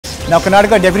Now,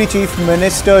 Karnataka Deputy Chief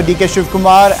Minister D.K.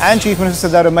 Shivakumar and Chief Minister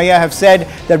Siddaramaiah have said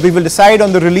that we will decide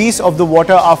on the release of the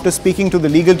water after speaking to the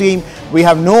legal team. We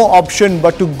have no option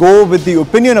but to go with the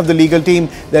opinion of the legal team.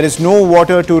 There is no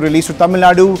water to release to Tamil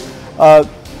Nadu.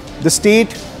 The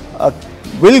state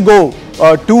will go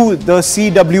to the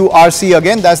CWRC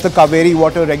again, that's the Cauvery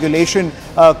Water Regulation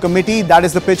Committee. That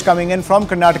is the pitch coming in from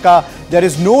Karnataka. There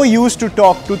is no use to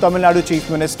talk to Tamil Nadu Chief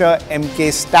Minister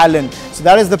M.K. Stalin. So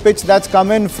that is the pitch that's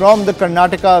come in from the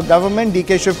Karnataka government.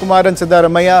 D.K. Shivakumar and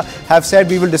Siddaramaiah have said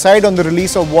we will decide on the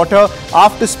release of water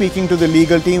after speaking to the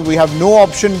legal team. We have no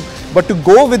option but to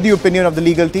go with the opinion of the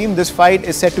legal team. This fight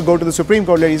is set to go to the Supreme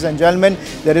Court, ladies and gentlemen.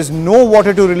 There is no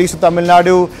water to release to Tamil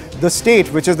Nadu. The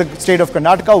state, which is the state of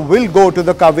Karnataka, will go to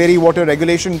the Cauvery Water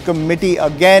Regulation Committee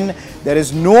again. There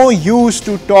is no use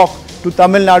to talk to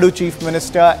Tamil Nadu Chief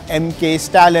Minister M.K.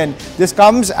 Stalin. This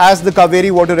comes as the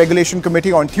Cauvery Water Regulation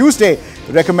Committee on Tuesday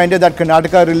recommended that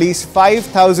Karnataka release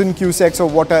 5,000 cusecs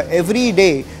of water every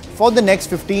day for the next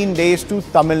 15 days to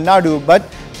Tamil Nadu. But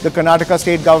the Karnataka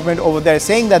state government over there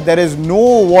saying that there is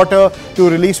no water to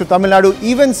release to Tamil Nadu,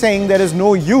 even saying there is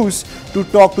no use to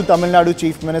talk to Tamil Nadu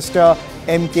Chief Minister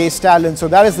M.K. Stalin. So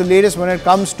that is the latest when it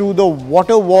comes to the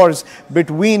water wars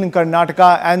between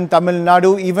Karnataka and Tamil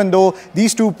Nadu. Even though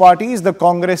these two parties, the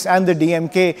Congress and the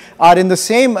DMK, are in the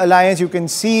same alliance, you can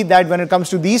see that when it comes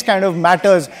to these kind of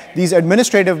matters, these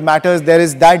administrative matters, there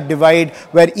is that divide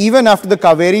where even after the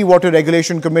Cauvery Water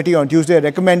Regulation Committee on Tuesday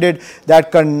recommended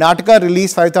that Karnataka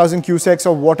release 5,000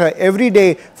 cusecs of water every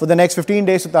day for the next 15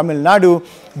 days to Tamil Nadu,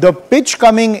 the pitch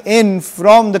coming in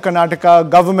from the Karnataka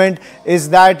government is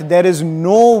that there is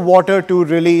no water to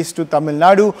release to Tamil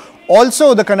Nadu.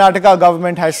 Also, the Karnataka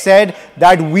government has said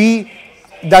that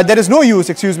there is no use,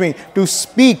 to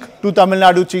speak to Tamil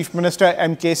Nadu Chief Minister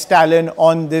M.K. Stalin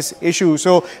on this issue.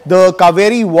 So the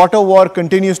Cauvery Water War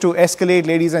continues to escalate,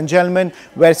 ladies and gentlemen,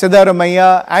 where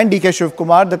Siddaramaiah and D.K.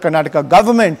 Shivakumar, the Karnataka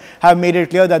government, have made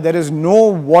it clear that there is no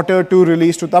water to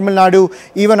release to Tamil Nadu,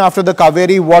 even after the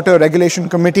Cauvery Water Regulation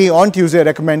Committee on Tuesday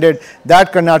recommended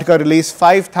that Karnataka release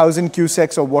 5,000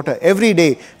 cusecs of water every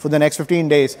day for the next 15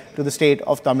 days to the state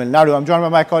of Tamil Nadu. I'm joined by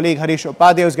my colleague Harish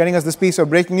Upadhyay, who's getting us this piece of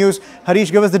breaking news.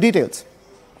 Harish, give us the details.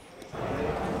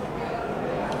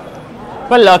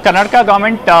 Well, Karnataka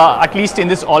government, at least in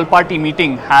this all-party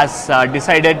meeting, has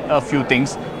decided a few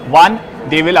things. One,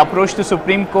 they will approach the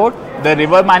Supreme Court, the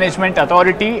River Management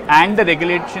Authority and the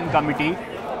Regulation Committee,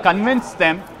 convince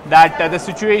them that the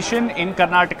situation in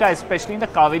Karnataka, especially in the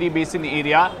Cauvery Basin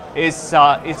area, is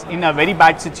in a very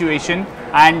bad situation,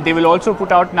 and they will also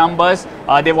put out numbers.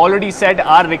 They've already said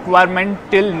our requirement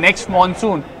till next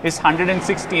monsoon is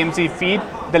 106 TMC feet.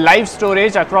 The live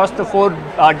storage across the 4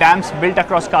 dams built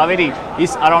across Cauvery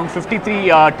is around 53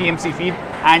 TMC feet,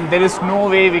 and there is no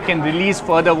way we can release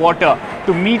further water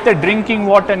to meet the drinking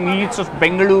water needs of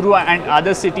Bengaluru and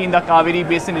other city in the Cauvery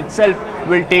Basin itself.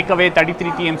 Will take away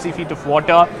 33 TMC feet of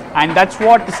water, and that's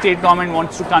what the state government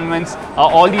wants to convince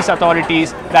all these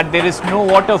authorities, that there is no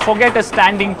water. Forget a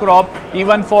standing crop,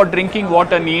 even for drinking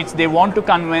water needs. They want to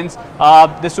convince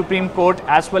the Supreme Court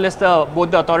as well as both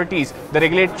the authorities, the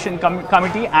Regulation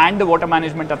Committee and the Water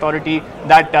Management Authority,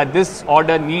 that this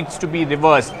order needs to be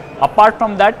reversed. Apart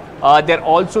from that, they're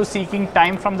also seeking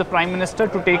time from the Prime Minister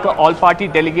to take an all-party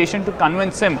delegation to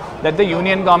convince him that the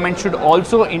union government should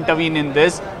also intervene in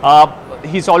this.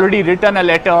 He's already written a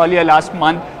letter earlier last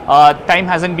month. Time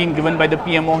hasn't been given by the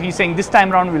PMO. He's saying this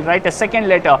time around we'll write a second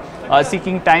letter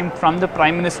seeking time from the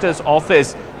Prime Minister's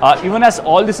office. Even as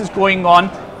all this is going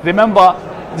on, remember,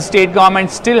 the state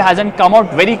government still hasn't come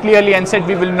out very clearly and said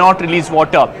we will not release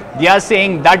water. They are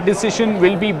saying that decision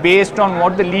will be based on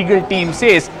what the legal team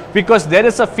says, because there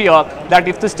is a fear that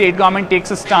if the state government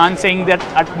takes a stand saying that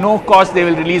at no cost they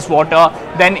will release water,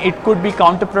 then it could be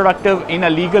counterproductive in a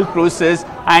legal process,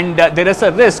 and there is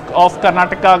a risk of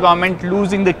Karnataka government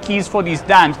losing the keys for these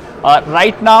dams.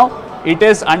 Right now, it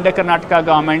is under Karnataka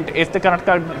government. If the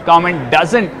Karnataka government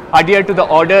doesn't adhere to the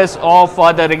orders of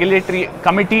the regulatory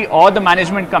committee or the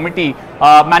management committee,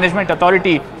 management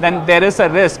authority, then there is a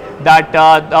risk that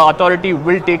the authority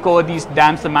will take over these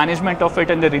dams, the management of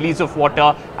it and the release of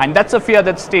water, and that's a fear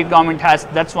that state government has.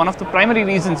 That's one of the primary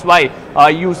reasons why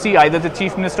you see either the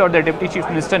Chief Minister or the Deputy Chief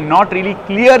Minister not really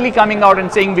clearly coming out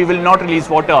and saying we will not release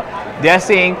water. They are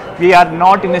saying we are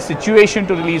not in a situation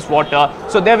to release water.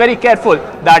 So they are very careful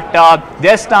that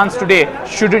their stance today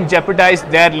shouldn't jeopardize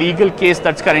their legal case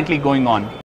that's currently going on.